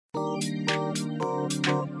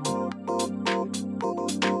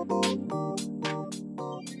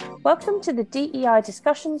Welcome to the DEI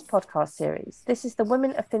Discussions podcast series. This is the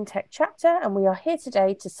Women of FinTech chapter, and we are here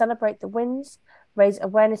today to celebrate the wins, raise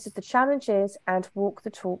awareness of the challenges, and walk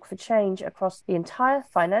the talk for change across the entire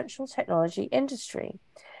financial technology industry.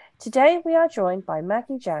 Today, we are joined by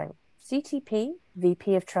Maggie Jiang, CTP,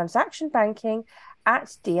 VP of Transaction Banking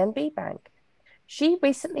at DNB Bank. She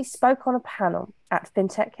recently spoke on a panel at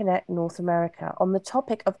FinTech Connect North America on the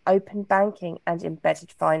topic of open banking and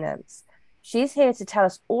embedded finance. She's here to tell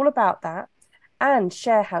us all about that and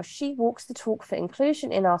share how she walks the talk for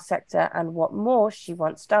inclusion in our sector and what more she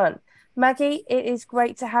wants done. Maggie, it is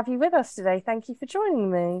great to have you with us today. Thank you for joining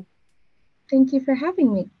me. Thank you for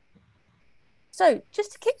having me. So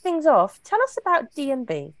just to kick things off, tell us about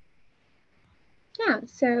DNB. Yeah,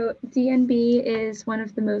 so DNB is one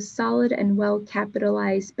of the most solid and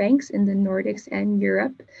well-capitalized banks in the Nordics and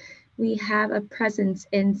Europe. We have a presence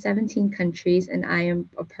in 17 countries, and I am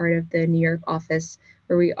a part of the New York office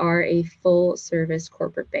where we are a full-service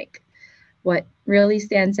corporate bank. What really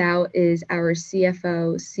stands out is our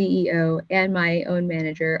CFO, CEO, and my own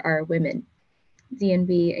manager are women.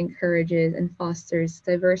 DNB encourages and fosters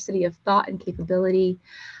diversity of thought and capability.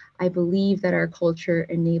 I believe that our culture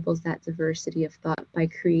enables that diversity of thought by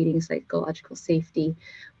creating psychological safety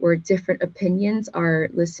where different opinions are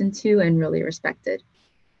listened to and really respected.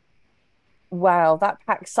 Wow, that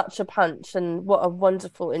packs such a punch, and what a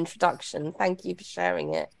wonderful introduction. Thank you for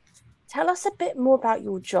sharing it. Tell us a bit more about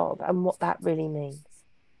your job and what that really means.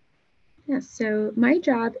 Yeah, so my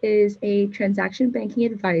job is a transaction banking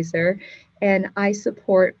advisor, and I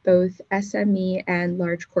support both SME and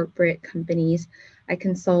large corporate companies. I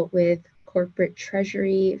consult with corporate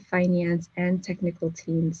treasury, finance, and technical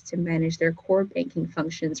teams to manage their core banking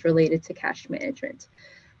functions related to cash management.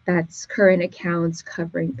 That's current accounts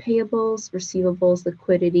covering payables, receivables,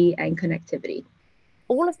 liquidity, and connectivity.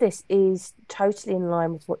 All of this is totally in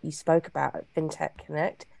line with what you spoke about at FinTech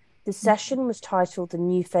Connect. The session was titled The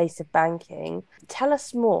New Face of Banking. Tell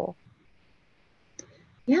us more.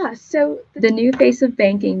 Yeah, so the new face of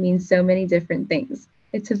banking means so many different things.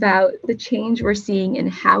 It's about the change we're seeing in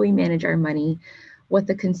how we manage our money, what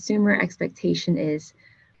the consumer expectation is,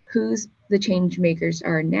 who's the change makers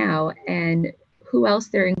are now, and who else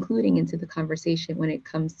they're including into the conversation when it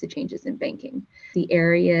comes to changes in banking. The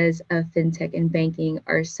areas of fintech and banking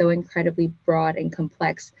are so incredibly broad and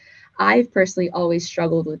complex. I've personally always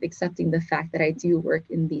struggled with accepting the fact that I do work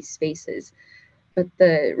in these spaces. But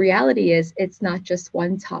the reality is, it's not just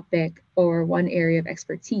one topic or one area of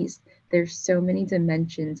expertise. There's so many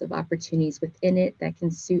dimensions of opportunities within it that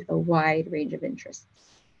can suit a wide range of interests.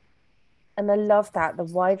 And I love that. The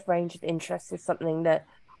wide range of interests is something that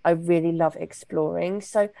I really love exploring.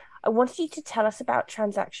 So I wanted you to tell us about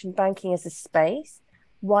transaction banking as a space,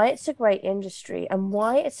 why it's a great industry, and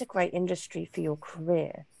why it's a great industry for your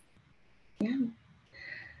career. Yeah.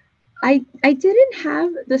 I didn't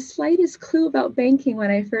have the slightest clue about banking when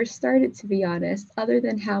I first started, to be honest, other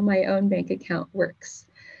than how my own bank account works.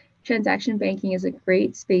 Transaction banking is a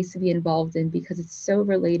great space to be involved in because it's so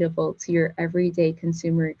relatable to your everyday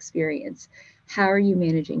consumer experience. How are you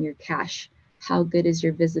managing your cash? How good is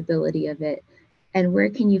your visibility of it? And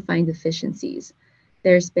where can you find efficiencies?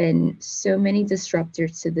 There's been so many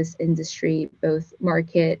disruptors to this industry, both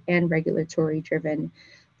market and regulatory driven.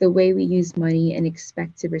 The way we use money and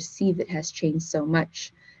expect to receive it has changed so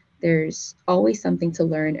much. There's always something to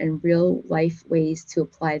learn and real life ways to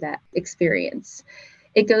apply that experience.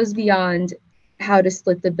 It goes beyond how to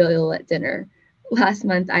split the bill at dinner. Last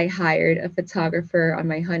month, I hired a photographer on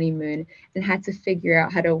my honeymoon and had to figure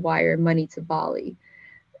out how to wire money to Bali.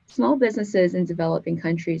 Small businesses in developing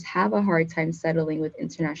countries have a hard time settling with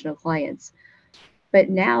international clients. But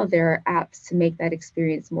now there are apps to make that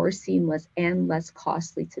experience more seamless and less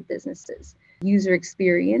costly to businesses. User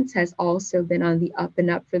experience has also been on the up and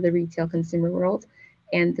up for the retail consumer world,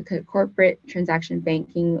 and the corporate transaction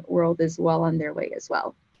banking world is well on their way as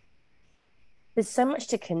well. There's so much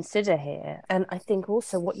to consider here. And I think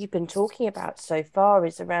also what you've been talking about so far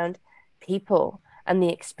is around people and the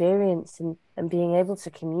experience and being able to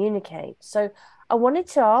communicate. So I wanted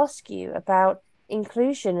to ask you about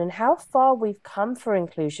inclusion and how far we've come for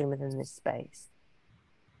inclusion within this space.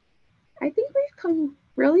 I think we've come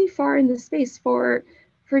really far in this space. For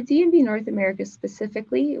DNB North America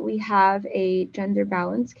specifically, we have a gender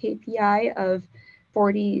balance KPI of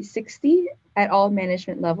 40-60 at all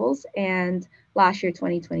management levels. And last year,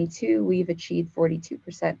 2022, we've achieved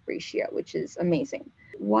 42% ratio, which is amazing.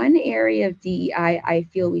 One area of DEI I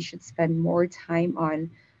feel we should spend more time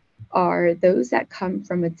on are those that come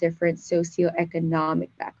from a different socioeconomic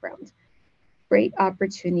background. Great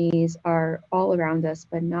opportunities are all around us,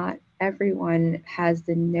 but not everyone has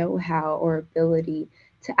the know-how or ability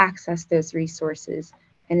to access those resources,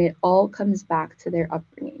 and it all comes back to their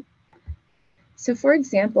upbringing. So, for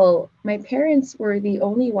example, my parents were the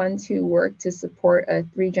only ones who worked to support a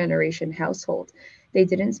 3-generation household. They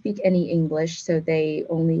didn't speak any English, so they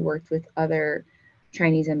only worked with other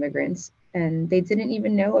Chinese immigrants. And they didn't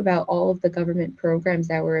even know about all of the government programs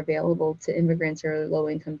that were available to immigrants or low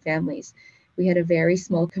income families. We had a very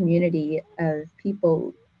small community of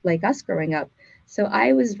people like us growing up. So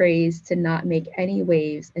I was raised to not make any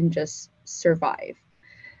waves and just survive.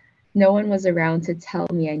 No one was around to tell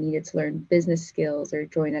me I needed to learn business skills or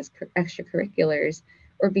join as extracurriculars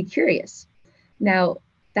or be curious. Now,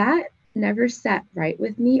 that never sat right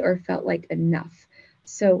with me or felt like enough.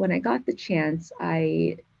 So when I got the chance,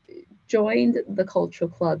 I joined the cultural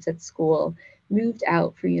clubs at school, moved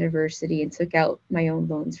out for university, and took out my own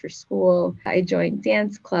loans for school. I joined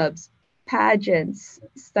dance clubs, pageants,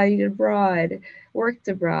 studied abroad, worked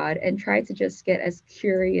abroad, and tried to just get as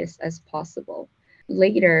curious as possible.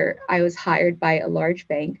 Later, I was hired by a large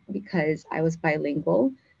bank because I was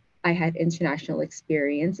bilingual. I had international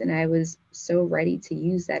experience, and I was so ready to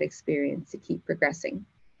use that experience to keep progressing.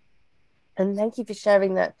 And thank you for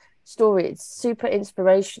sharing that story. It's super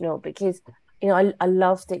inspirational because, I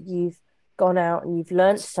love that you've gone out and you've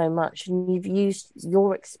learned so much and you've used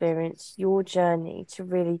your experience, your journey to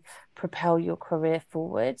really propel your career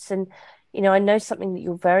forwards. And, I know something that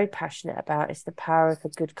you're very passionate about is the power of a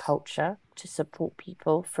good culture to support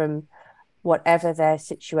people from whatever their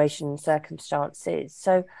situation and circumstance is.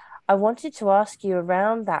 So I wanted to ask you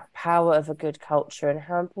around that power of a good culture and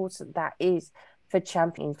how important that is for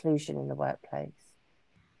championing inclusion in the workplace.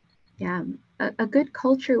 Yeah, a good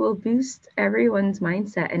culture will boost everyone's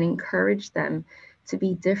mindset and encourage them to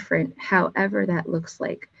be different, however that looks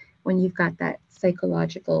like, when you've got that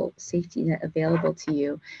psychological safety net available to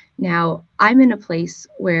you. Now, I'm in a place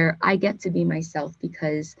where I get to be myself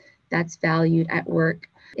because that's valued at work,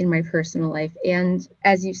 in my personal life. And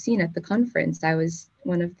as you've seen at the conference, I was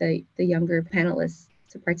one of the younger panelists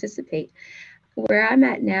to participate. Where I'm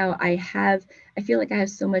at now, I feel like I have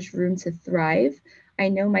so much room to thrive. I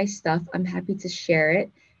know my stuff, I'm happy to share it,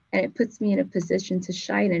 and it puts me in a position to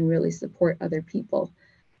shine and really support other people.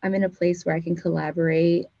 I'm in a place where I can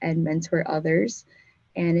collaborate and mentor others.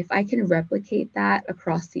 And if I can replicate that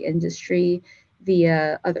across the industry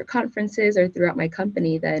via other conferences or throughout my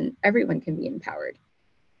company, then everyone can be empowered.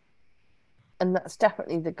 And that's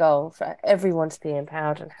definitely the goal, for everyone to be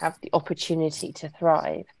empowered and have the opportunity to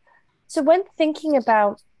thrive. So when thinking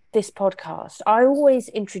about this podcast, I always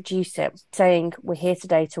introduce it saying we're here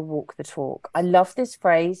today to walk the talk. I love this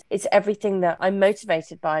phrase. It's everything that I'm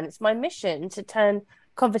motivated by, and it's my mission to turn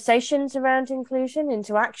conversations around inclusion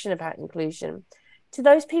into action about inclusion. To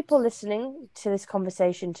those people listening to this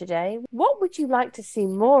conversation today, what would you like to see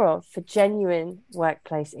more of for genuine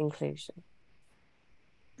workplace inclusion?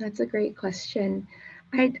 That's a great question.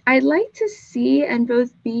 I'd like to see and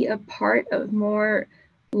both be a part of more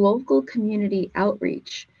local community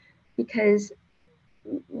outreach, because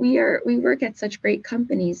we work at such great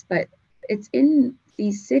companies, but it's in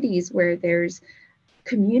these cities where there's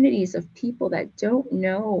communities of people that don't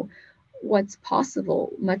know what's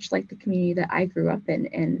possible, much like the community that I grew up in.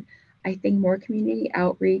 And I think more community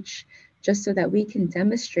outreach, just so that we can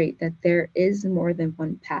demonstrate that there is more than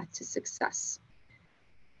one path to success.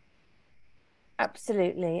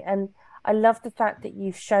 Absolutely. And I love the fact that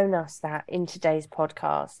you've shown us that in today's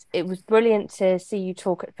podcast. It was brilliant to see you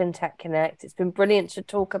talk at FinTech Connect. It's been brilliant to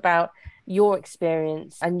talk about your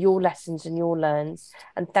experience and your lessons and your learns.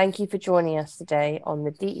 And thank you for joining us today on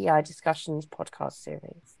the DEI Discussions podcast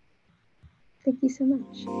series. Thank you so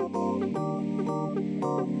much.